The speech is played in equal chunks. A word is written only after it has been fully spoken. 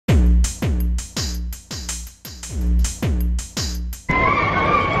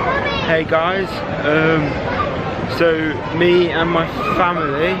Hey guys, so me and my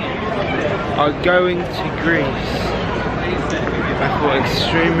family are going to Greece. I thought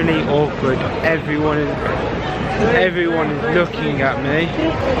extremely awkward. Everyone is looking at me.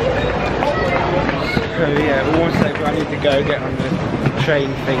 So yeah, one second, I need to go get on the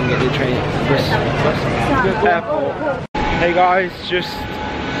train thing, get the train bus airport. Hey guys, just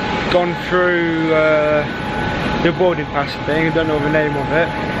gone through the boarding pass thing. I don't know the name of it.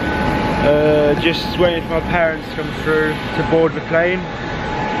 Just waiting for my parents to come through to board the plane.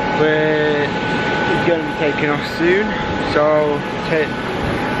 We're going to be taking off soon, so I'll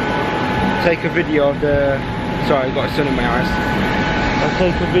take a video of the. Sorry, I've got sun in my eyes. I'll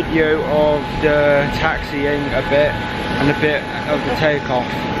take a video of the taxiing a bit and a bit of the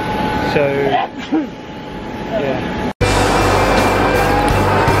takeoff. So yeah.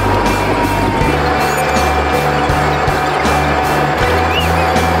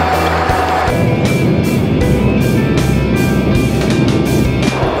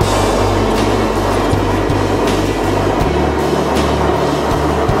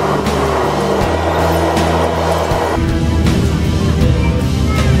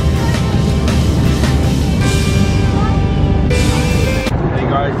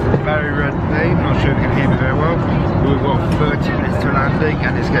 Very red plane, not sure if you can hear me very well. We've got 30 minutes to landing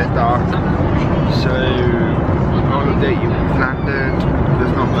and it's getting dark. So I'll update you when we've landed.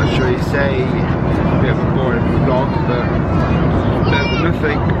 There's not much to really say. A bit of a boring vlog, but better than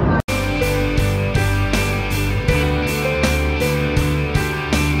nothing.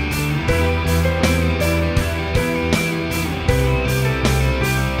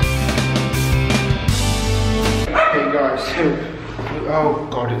 Hey guys, so oh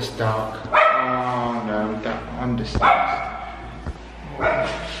god, it's dark. Oh no, that understands.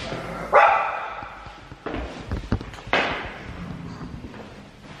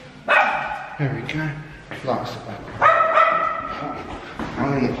 There we go. Lights are back.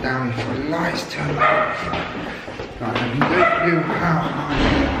 I'll get down before the lights turn off. Right, I don't know how high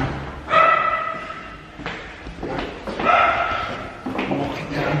I'm walking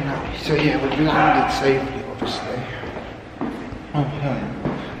down now. So yeah, we've landed safely, obviously. Oh,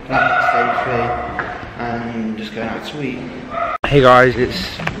 landed safely and just going out to eat. Hey guys,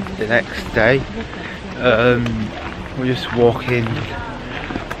 it's the next day. We're just walking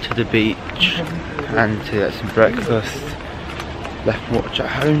to the beach and to get some breakfast. Left watch at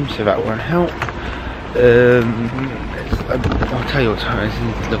home, so that won't help. I'll tell you what time it is. I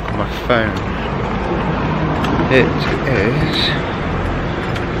need to look on my phone. It is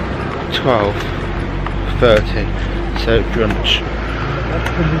 12:30. So brunch.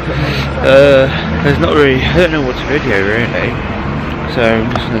 There's not really, I don't know what to video really, so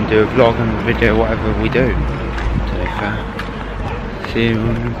I'm just going to do a vlog and video whatever we do. See you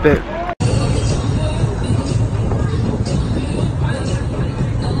in a bit.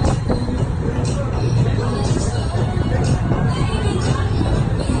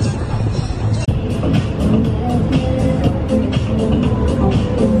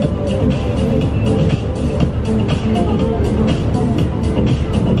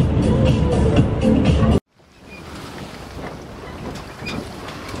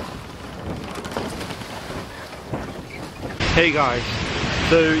 Hey guys,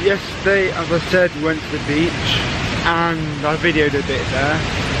 so yesterday, as I said, we went to the beach and I videoed a bit there.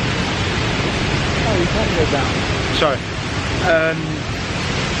 Oh, you can't go down. Sorry.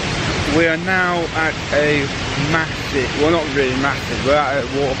 We are now at a massive, well not really massive, we're at a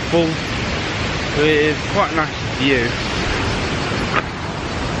waterfall with quite a nice view.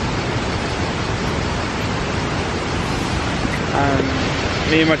 And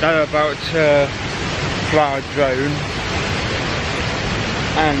me and my dad are about to fly a drone.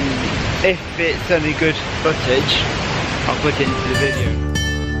 And if it's any good footage, I'll put it into the video.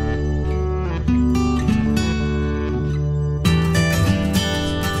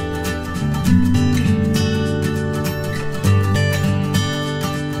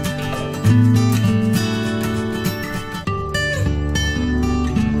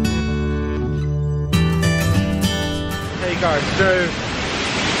 Hey guys, so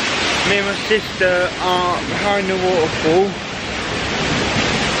me and my sister are behind the waterfall.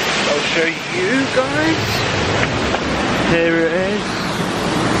 I'll show you guys. Here it is.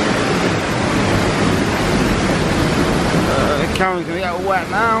 The camera's gonna get wet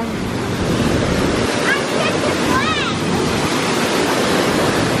now.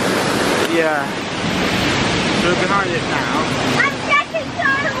 Yeah. So we're behind it now. I'm getting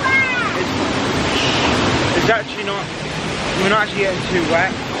so wet. It's actually not. We're not actually getting too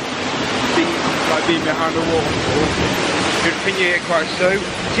wet. Like being behind the waterfall. You'd think you get quite soaked.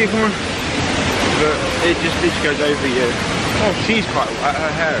 See, come on. But it just goes over you. Oh, she's quite wet,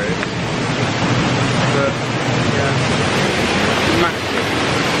 her hair is. But, yeah. Massive.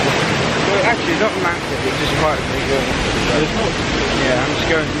 Well, actually, not massive, it's just quite a big one. Yeah, I'm just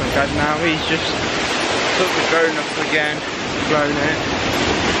going to my dad now. He's just took the phone up again, blown it.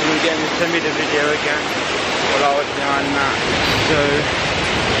 And again, he sent me the video again while I was behind that. So,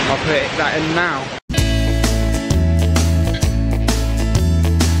 I'll put that in now.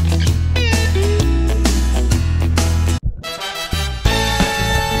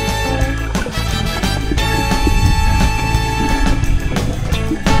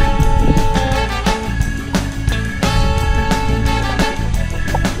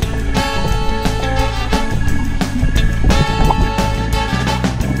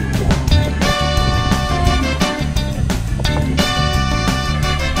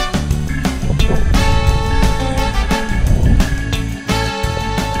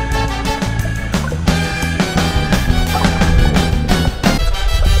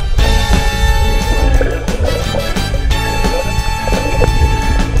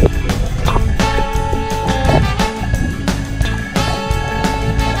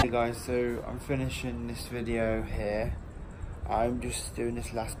 So I'm finishing this video here. I'm just doing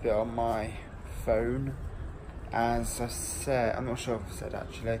this last bit on my phone. As I said, I'm not sure if I said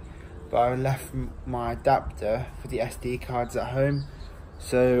actually, but I left my adapter for the SD cards at home.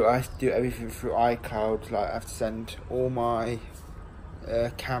 So I do everything through iCloud. Like I have to send all my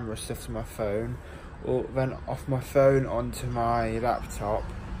camera stuff to my phone, or then off my phone onto my laptop,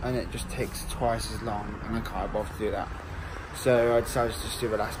 and it just takes twice as long, and I can't bother to do that. So I decided to just do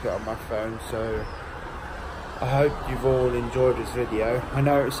the last bit on my phone. So I hope you've all enjoyed this video. I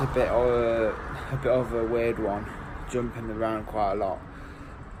know it's a bit of a weird one, jumping around quite a lot.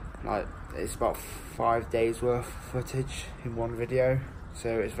 Like it's about 5 days worth of footage in one video,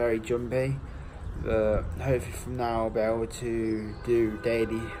 so it's very jumpy. But hopefully from now I'll be able to do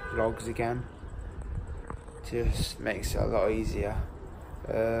daily vlogs again. Just makes it a lot easier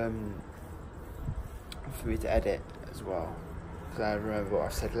for me to edit as well, because I remember what I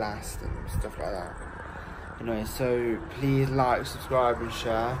said last and stuff like that. Anyway, so please like, subscribe and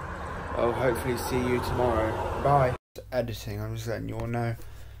share. I'll hopefully see you tomorrow. Bye. Editing, I'm just letting you all know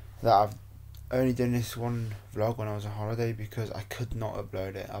that I've only done this one vlog when I was on holiday because I could not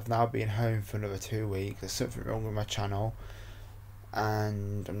upload it. I've now been home for another 2 weeks. There's something wrong with my channel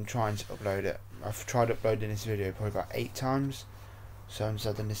and I'm trying to upload it. I've tried uploading this video probably about 8 times. So I'm just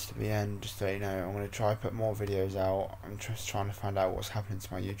adding this to the end, just to let you know, I'm going to try to put more videos out. I'm just trying to find out what's happening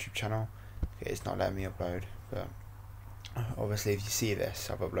to my YouTube channel. It's not letting me upload, but obviously if you see this,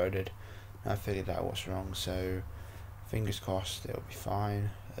 I've uploaded and I figured out what's wrong, so fingers crossed it'll be fine.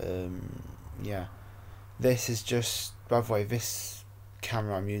 Yeah, this is just, by the way, this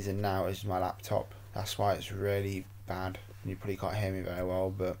camera I'm using now is my laptop. That's why it's really bad. You probably can't hear me very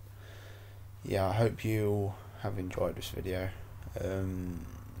well, but yeah, I hope you have enjoyed this video.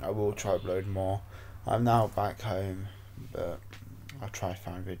 I will try to upload more. I'm now back home, but I'll try to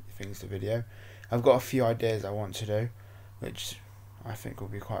find things to video. I've got a few ideas I want to do, which I think will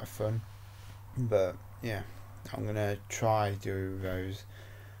be quite fun. But yeah, I'm gonna try do those.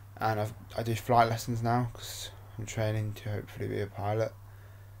 And I do flight lessons now because I'm training to hopefully be a pilot.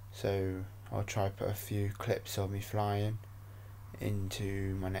 So I'll try to put a few clips of me flying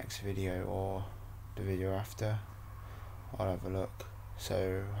into my next video or the video after. I'll have a look.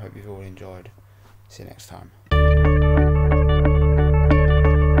 So hope you've all enjoyed. See you next time.